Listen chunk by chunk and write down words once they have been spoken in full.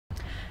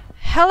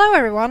Hello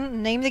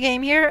everyone, Name the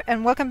Game here,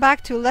 and welcome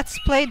back to Let's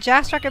Play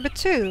Jackrabbit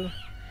 2.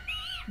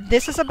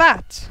 This is a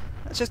bat.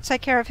 Let's just take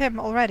care of him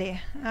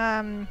already.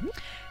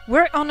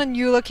 We're on a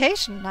new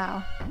location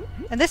now,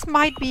 and this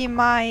might be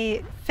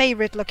my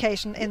favorite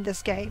location in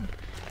this game.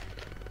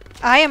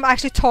 I am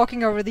actually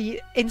talking over the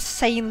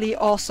insanely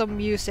awesome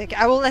music.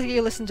 I will let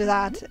you listen to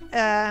that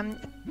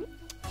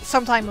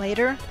sometime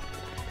later,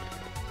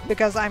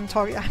 because I'm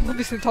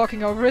obviously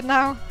talking over it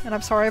now, and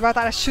I'm sorry about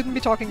that. I shouldn't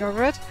be talking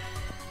over it.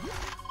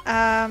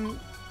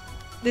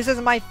 This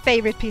is my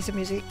favorite piece of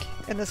music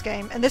in this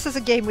game, and this is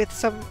a game with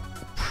some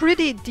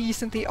pretty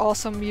decently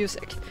awesome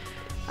music.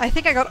 I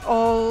think I got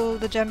all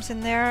the gems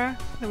in there.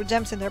 There were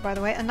gems in there, by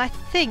the way, and I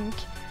think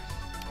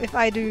if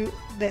I do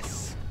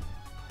this,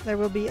 there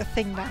will be a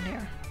thing down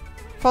here.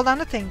 Fall down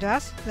the thing,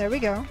 Jazz. There we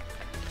go.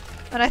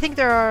 And I think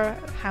there are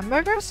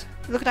hamburgers?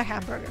 Look like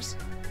hamburgers.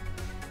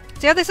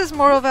 So yeah, this is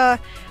more of a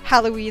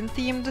Halloween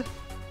themed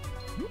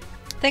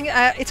thing.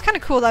 It's kind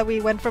of cool that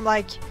we went from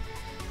like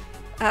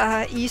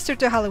Easter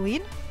to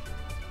Halloween.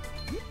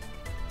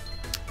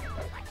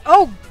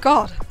 Oh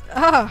god!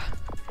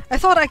 I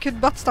thought I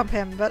could butt stomp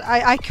him, but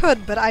I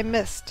could, but I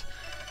missed.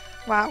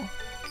 Wow.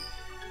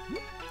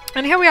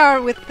 And here we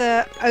are with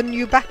a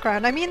new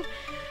background. I mean,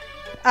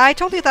 I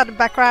told you that the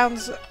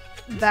backgrounds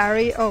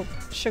vary. Oh,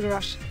 Sugar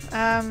Rush.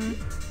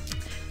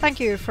 Thank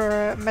you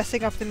for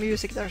messing up the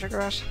music there, Sugar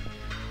Rush.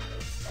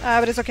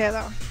 But it's okay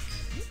though.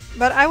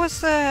 But I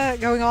was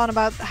going on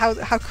about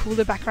how cool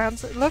the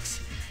backgrounds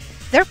looks.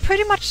 They're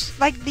pretty much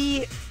like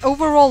the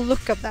overall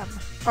look of them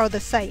are the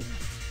same.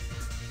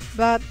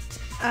 But,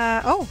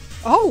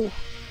 oh!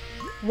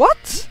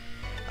 What?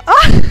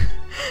 Ah!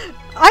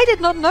 I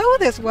did not know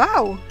this,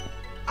 wow!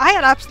 I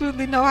had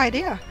absolutely no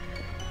idea.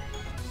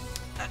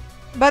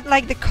 But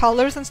like the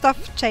colors and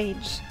stuff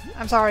change.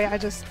 I'm sorry, I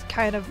just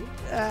kind of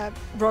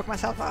broke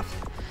myself off.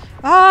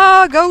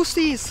 Ah,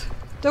 ghosties!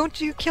 Don't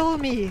you kill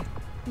me!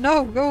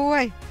 No, go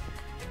away!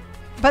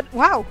 But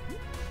wow!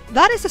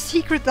 That is a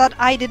secret that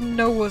I didn't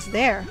know was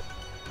there.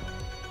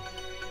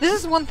 This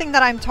is one thing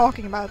that I'm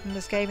talking about in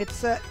this game.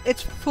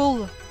 It's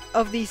full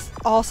of these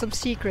awesome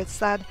secrets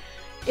that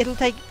it'll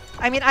take...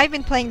 I mean, I've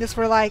been playing this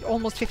for like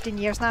almost 15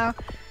 years now,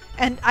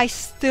 and I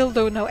still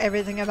don't know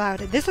everything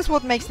about it. This is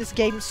what makes this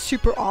game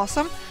super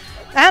awesome.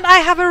 And I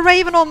have a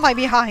raven on my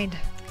behind.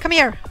 Come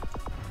here.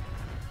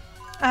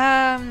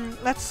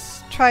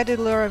 Let's try to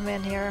lure him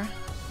in here.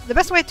 The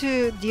best way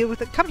to deal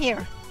with it... Come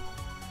here.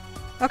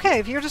 Okay,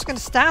 if you're just gonna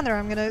stand there,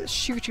 I'm gonna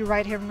shoot you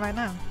right here and right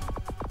now.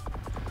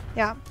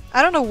 Yeah,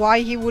 I don't know why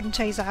he wouldn't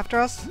chase after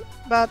us,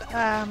 but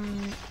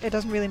it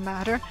doesn't really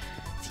matter.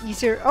 It's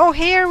easier. Oh,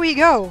 here we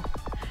go!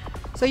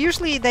 So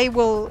usually they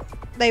will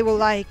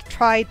like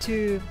try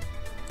to...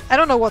 I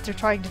don't know what they're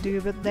trying to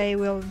do, but they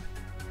will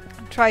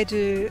try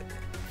to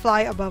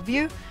fly above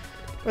you,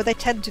 or they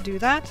tend to do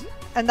that,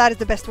 and that is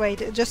the best way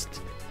to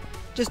just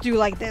do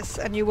like this,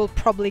 and you will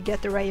probably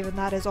get the raven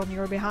that is on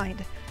your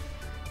behind.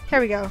 Here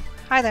we go.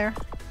 Hi there.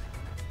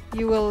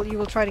 You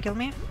will try to kill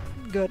me?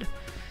 Good.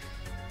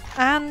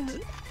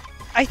 And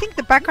I think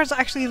the backgrounds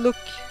actually look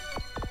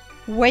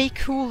way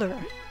cooler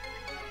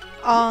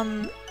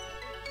on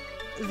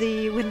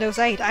the Windows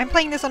 8. I'm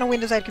playing this on a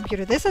Windows 8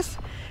 computer. This is...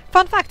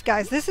 Fun fact,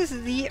 guys, this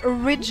is the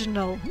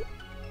original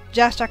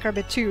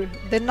Jackrabbit 2.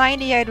 The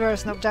 98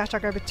 version of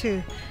Jackrabbit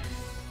 2.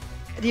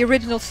 The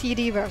original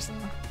CD version.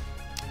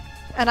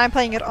 And I'm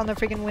playing it on the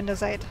freaking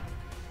Windows 8.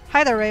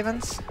 Hi there,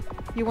 ravens.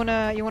 You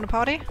wanna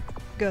party?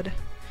 Good.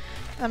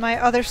 And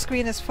my other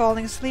screen is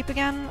falling asleep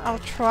again. I'll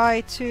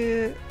try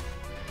to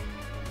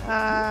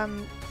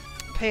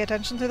pay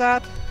attention to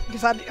that,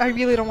 because I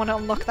really don't want to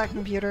unlock that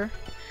computer.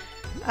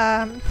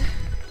 I'm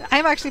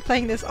actually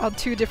playing this on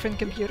two different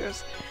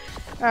computers.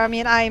 I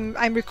mean,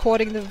 I'm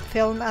recording the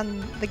film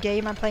and the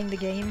game. I'm playing the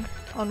game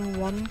on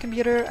one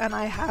computer, and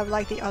I have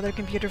like the other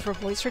computer for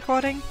voice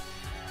recording,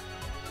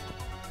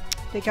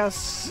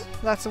 because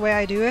that's the way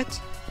I do it.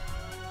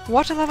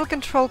 Water level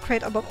control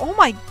crate above. Oh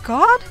my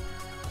god!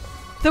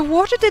 The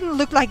water didn't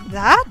look like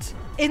that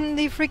in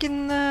the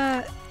freaking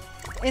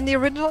in the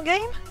original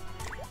game.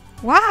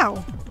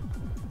 Wow!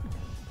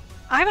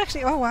 I'm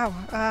actually... Oh wow!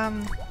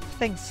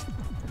 Things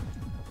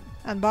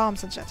and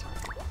bombs and shit.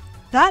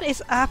 That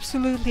is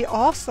absolutely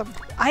awesome.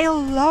 I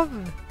love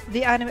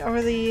the anime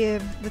or the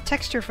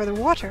texture for the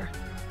water.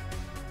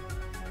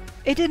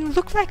 It didn't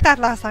look like that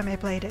last time I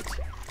played it.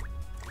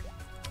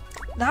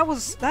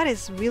 That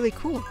is really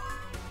cool.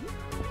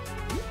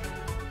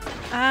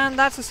 And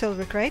that's a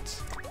silver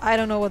crate. I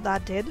don't know what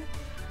that did,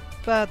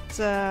 but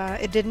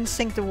it didn't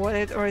sink the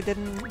water, or it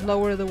didn't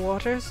lower the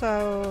water,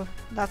 so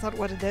that's not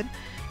what it did.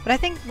 But I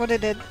think what it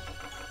did...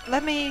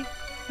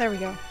 There we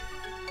go.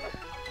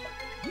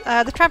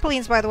 The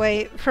trampolines, by the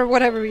way, for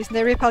whatever reason,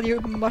 they repel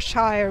you much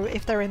higher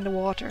if they're in the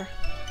water.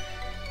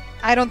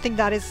 I don't think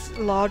that is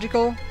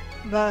logical,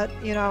 but,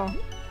 you know...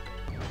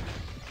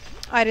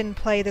 I didn't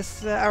play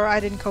this, or I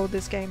didn't code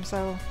this game,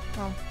 so...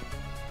 Well.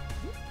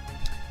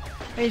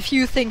 A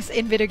few things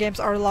in video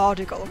games are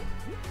logical.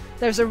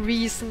 There's a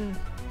reason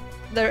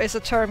there is a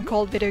term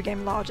called video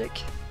game logic.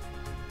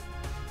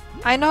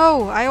 I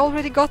know! I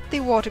already got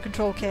the water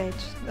control crate,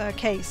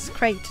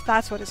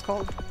 that's what it's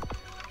called.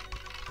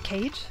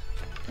 Cage?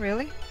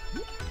 Really?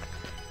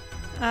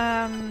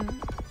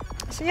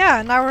 So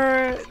yeah, now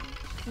we're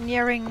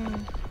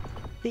nearing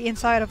the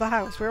inside of the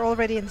house. We're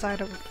already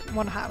inside of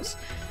one house.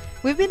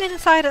 We've been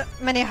inside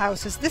many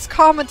houses. This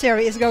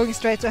commentary is going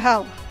straight to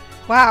hell.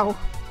 Wow.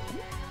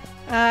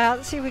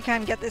 Let's see if we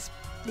can get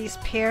these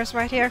pears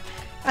right here.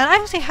 And I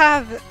actually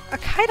have a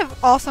kind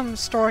of awesome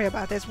story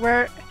about this,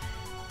 where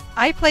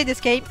I played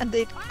this game and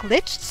it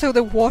glitched, so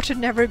the water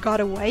never got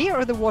away,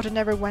 or the water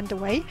never went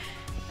away.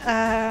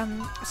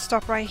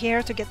 Stop right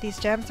here to get these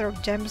gems. There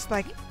are gems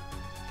like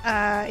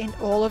in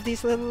all of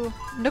these little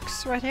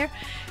nooks right here.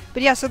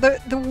 But yeah, so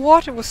the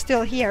water was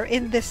still here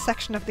in this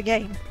section of the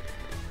game.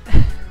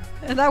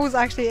 And that was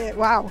actually,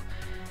 wow.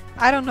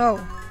 I don't know.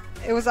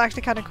 It was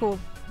actually kind of cool.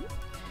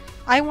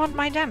 I want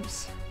my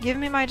gems. Give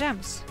me my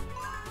gems.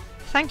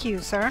 Thank you,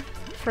 sir,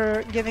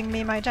 for giving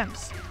me my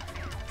gems.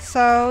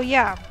 So,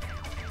 yeah.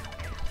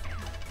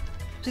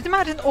 Just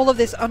imagine all of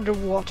this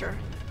underwater.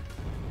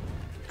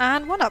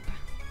 And one up.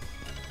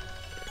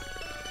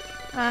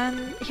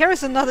 And here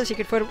is another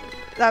secret for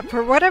that,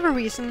 for whatever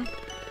reason,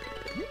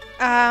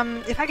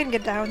 if I can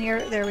get down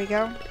here, there we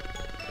go.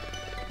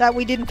 That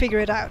we didn't figure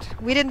it out.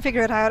 We didn't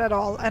figure it out at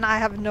all, and I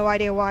have no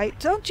idea why.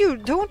 Don't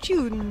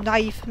you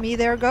knife me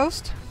there,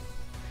 ghost?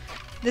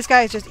 This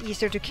guy is just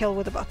easier to kill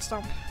with a butt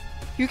stomp.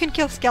 You can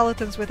kill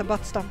skeletons with a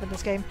butt stomp in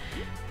this game.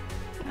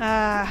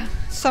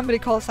 Somebody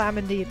call Sam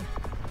indeed.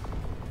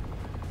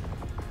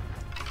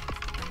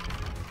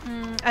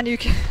 And you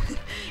can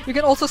you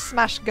can also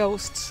smash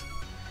ghosts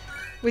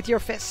with your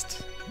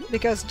fist,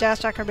 because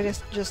Jackrabbit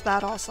is just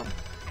that awesome.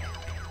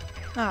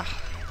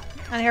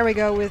 And here we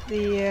go with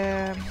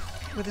the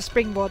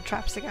springboard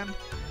traps again.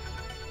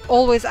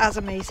 Always as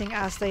amazing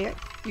as they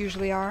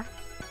usually are.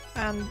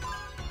 And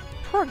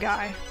poor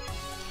guy.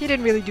 He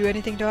didn't really do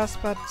anything to us,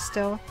 but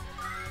still.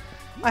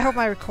 I hope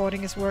my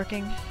recording is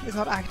working, is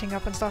not acting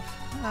up and stuff,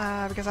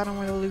 because I don't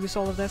want to lose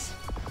all of this.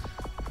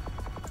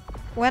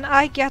 When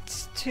I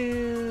get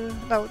to...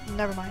 no,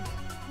 never mind.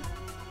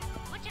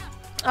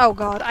 Oh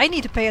god, I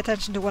need to pay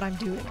attention to what I'm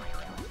doing.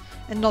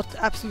 And not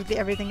absolutely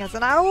everything else.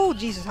 And oh,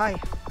 Jesus, hi.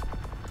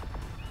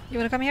 You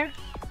wanna come here?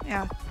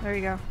 Yeah, there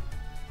you go.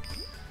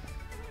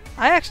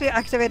 I actually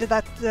activated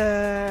that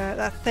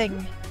that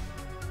thing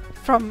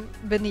from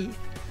beneath.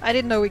 I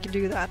didn't know we could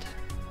do that.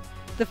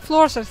 The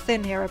floors are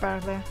thin here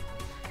apparently.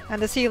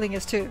 And the ceiling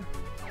is too.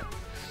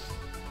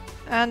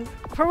 And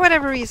for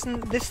whatever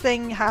reason, this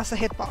thing has a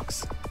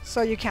hitbox.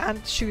 So you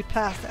can't shoot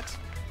past it.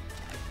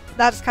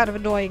 That's kind of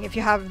annoying if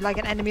you have like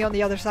an enemy on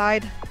the other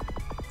side.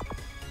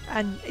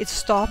 And it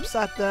stops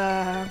at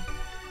the...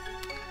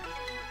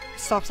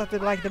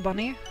 like the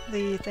bunny,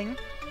 the thing.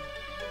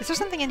 Is there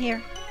something in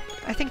here?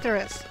 I think there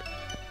is.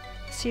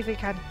 Let's see if we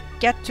can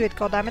get to it,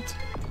 goddammit.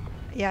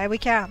 Yeah, we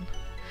can.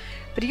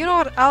 But you know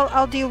what?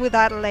 I'll deal with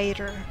that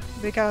later,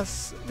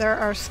 because there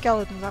are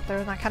skeletons up there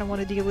and I kind of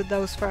want to deal with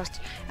those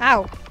first.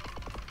 Ow!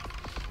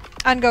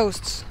 And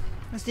ghosts.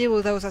 Let's deal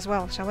with those as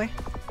well, shall we?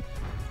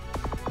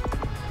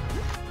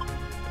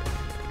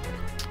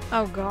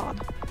 Oh god.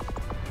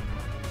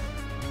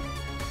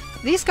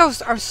 These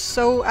ghosts are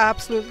so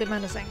absolutely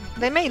menacing.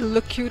 They may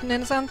look cute and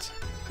innocent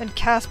and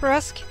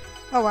Casper-esque.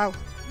 Oh wow.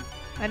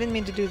 I didn't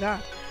mean to do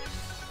that.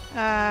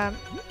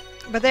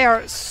 But they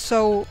are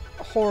so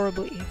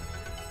horribly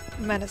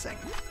menacing.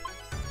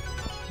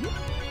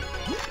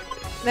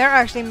 There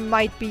actually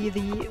might be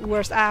the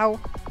worst. Ow.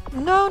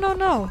 No, no,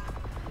 no.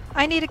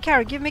 I need a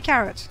carrot. Give me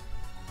carrot.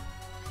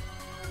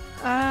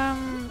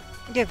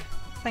 Give.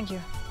 Thank you.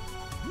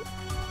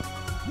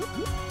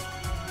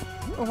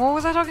 What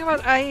was I talking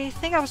about? I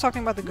think I was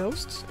talking about the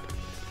ghosts.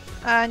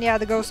 And yeah,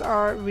 the ghosts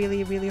are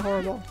really, really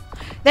horrible.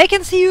 They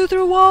can see you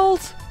through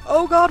walls!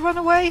 Oh god, run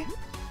away!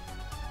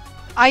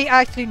 I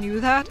actually knew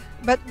that.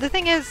 But the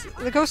thing is,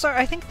 the ghosts are,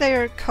 I think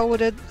they're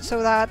coded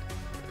so that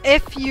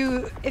if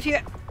you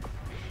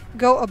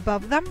go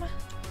above them,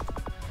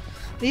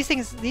 these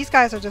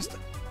guys are just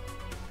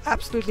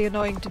absolutely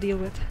annoying to deal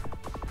with.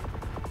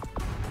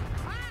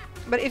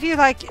 But if you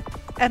like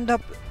end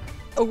up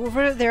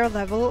over their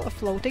level of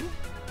floating,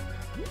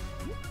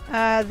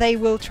 they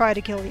will try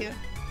to kill you.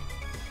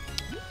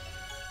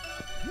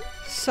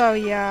 So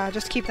yeah,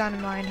 just keep that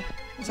in mind.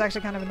 It's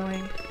actually kind of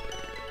annoying.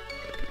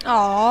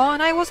 Aww,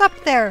 and I was up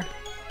there!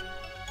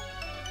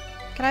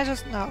 Can I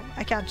just... no,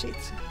 I can't cheat.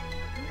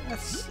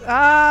 That's...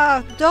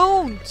 ah,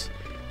 don't!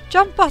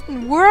 Jump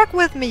button, work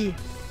with me!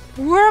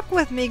 Work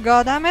with me,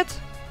 goddammit!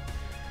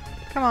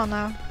 Come on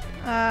now.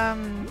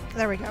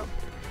 There we go.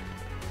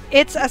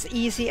 It's as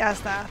easy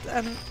as that.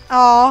 And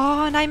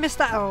oh, and I missed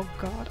that. Oh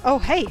god. Oh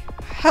hey,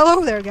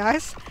 hello there,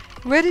 guys.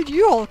 Where did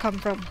you all come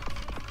from?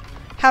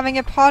 Having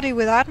a party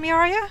without me,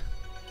 are ya?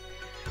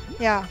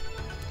 Yeah.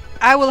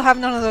 I will have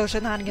none of those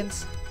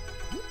shenanigans.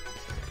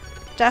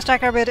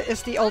 Jackrabbit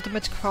is the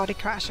ultimate party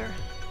crasher.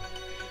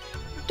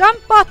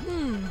 Jump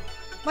button!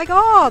 My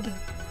god!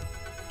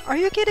 Are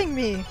you kidding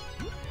me?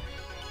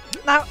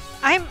 Now,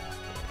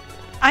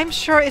 I'm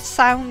sure it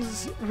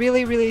sounds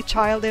really, really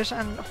childish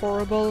and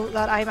horrible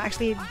that I'm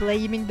actually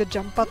blaming the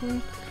jump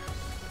button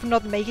for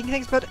not making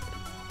things, but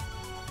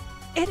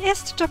it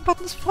is the jump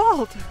button's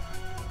fault.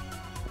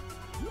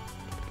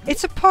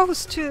 It's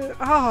supposed to...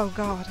 Oh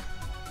god.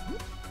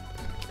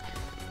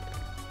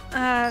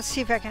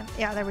 See if I can...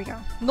 Yeah, there we go.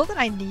 Not that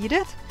I need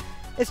it.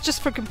 It's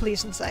just for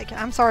completion's sake.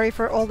 I'm sorry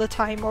for all the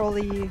time, all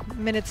the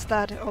minutes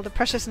that... all the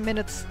precious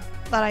minutes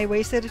that I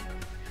wasted.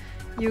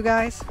 You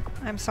guys.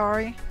 I'm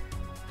sorry.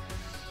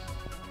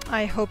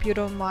 I hope you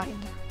don't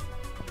mind.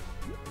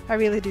 I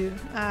really do.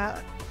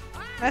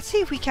 Let's see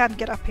if we can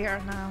get up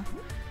here now.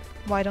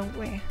 Why don't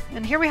we?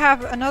 And here we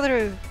have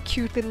another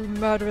cute little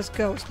murderous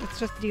ghost. Let's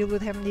just deal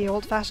with him the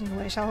old-fashioned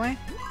way, shall we?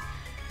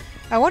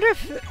 I wonder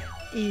if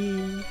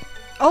he...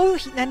 Oh,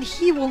 and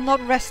he will not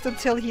rest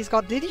until he's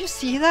got... Did you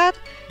see that?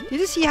 Did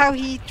you see how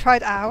he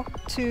tried out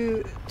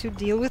to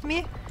deal with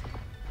me?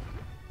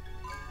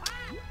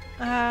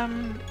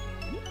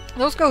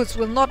 Those ghosts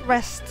will not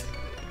rest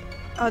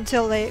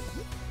until they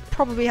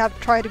probably have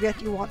tried to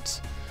get you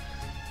once.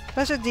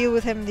 Let's just deal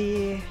with him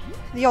the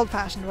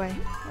old-fashioned way.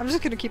 I'm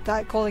just gonna keep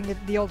calling it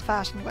the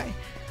old-fashioned way.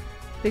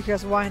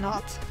 Because why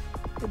not?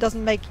 It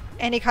doesn't make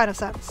any kind of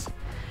sense.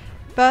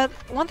 But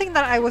one thing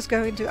that I was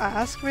going to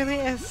ask really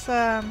is...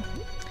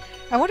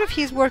 I wonder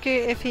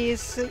if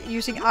he's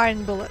using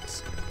iron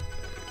bullets.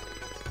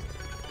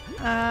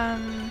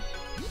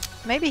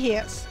 Maybe he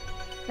is.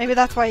 Maybe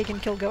that's why he can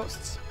kill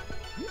ghosts.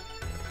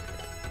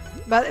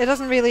 But it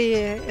doesn't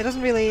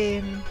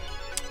really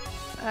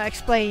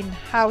explain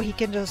how he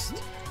can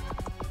just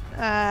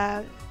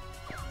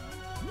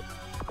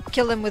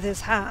kill them with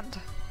his hand.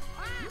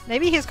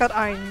 Maybe he's got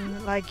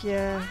iron, like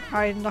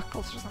iron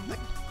knuckles or something.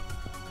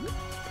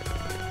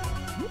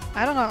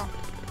 I don't know.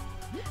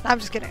 I'm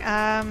just kidding.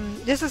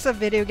 This is a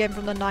video game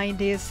from the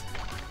 90s.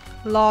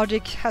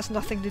 Logic has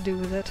nothing to do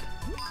with it.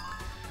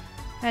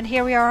 And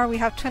here we are, we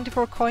have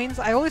 24 coins.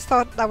 I always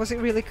thought that was a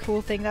really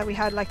cool thing that we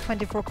had like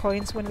 24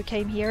 coins when we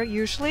came here.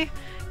 Usually,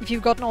 if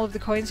you've gotten all of the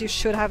coins, you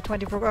should have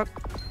 24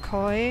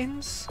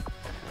 coins.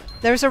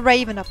 There's a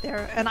raven up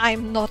there, and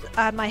I'm not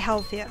at my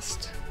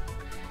healthiest.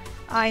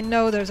 I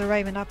know there's a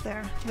raven up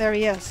there. There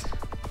he is.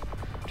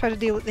 Try to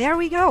deal with... There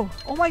we go!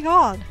 Oh my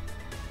god!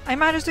 I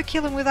managed to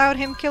kill him without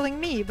him killing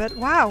me, but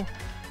wow.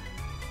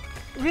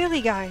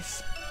 Really,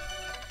 guys?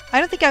 I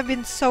don't think I've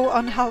been so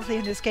unhealthy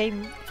in this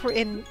game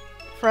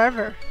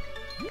forever.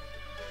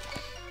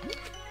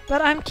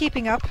 But I'm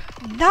keeping up.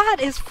 That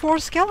is 4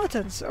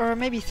 skeletons, or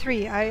maybe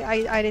 3.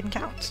 I didn't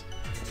count.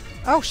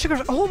 Oh,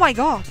 sugar! Oh my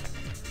god!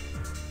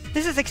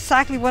 This is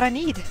exactly what I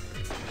need.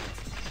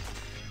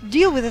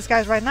 Deal with this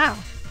guys right now.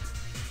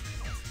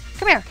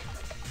 Come here.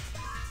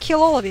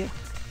 Kill all of you.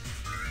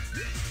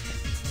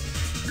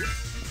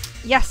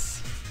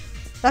 Yes!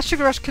 That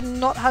sugar rush could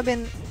not have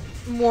been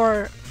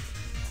more...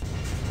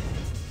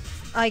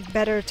 like,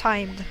 better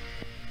timed.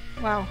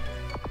 Wow.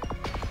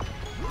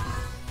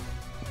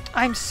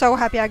 I'm so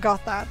happy I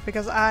got that,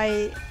 because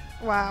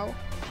wow.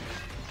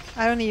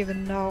 I don't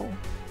even know.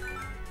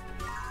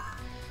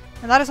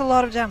 And that is a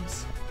lot of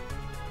gems.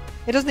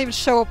 It doesn't even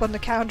show up on the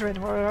counter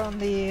or on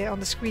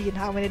the screen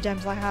how many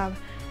gems I have.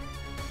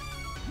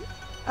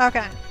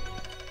 Okay.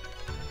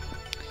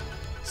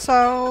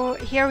 So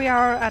here we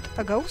are at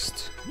a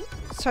ghost.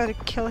 Let's try to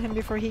kill him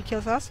before he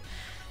kills us.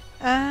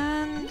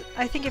 And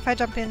I think if I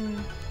jump in...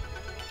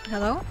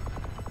 Hello?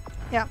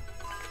 Yeah.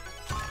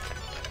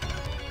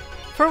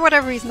 For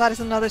whatever reason, that is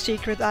another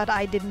secret that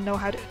I didn't know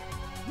how to...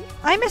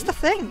 I missed a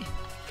thing!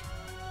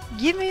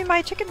 Give me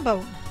my chicken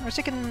bone. Or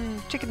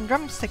chicken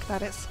drumstick,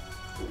 that is.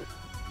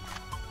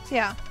 So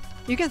yeah.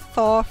 You can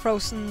thaw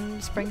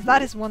frozen springs.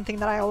 That is one thing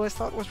that I always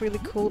thought was really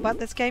cool about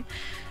this game.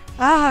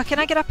 Ah, can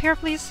I get up here,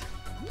 please?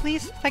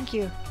 Please? Thank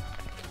you.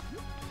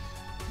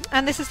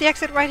 And this is the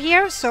exit right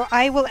here, so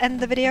I will end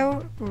the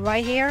video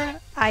right here.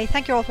 I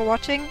thank you all for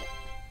watching,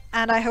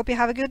 and I hope you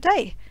have a good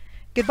day.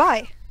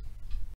 Goodbye!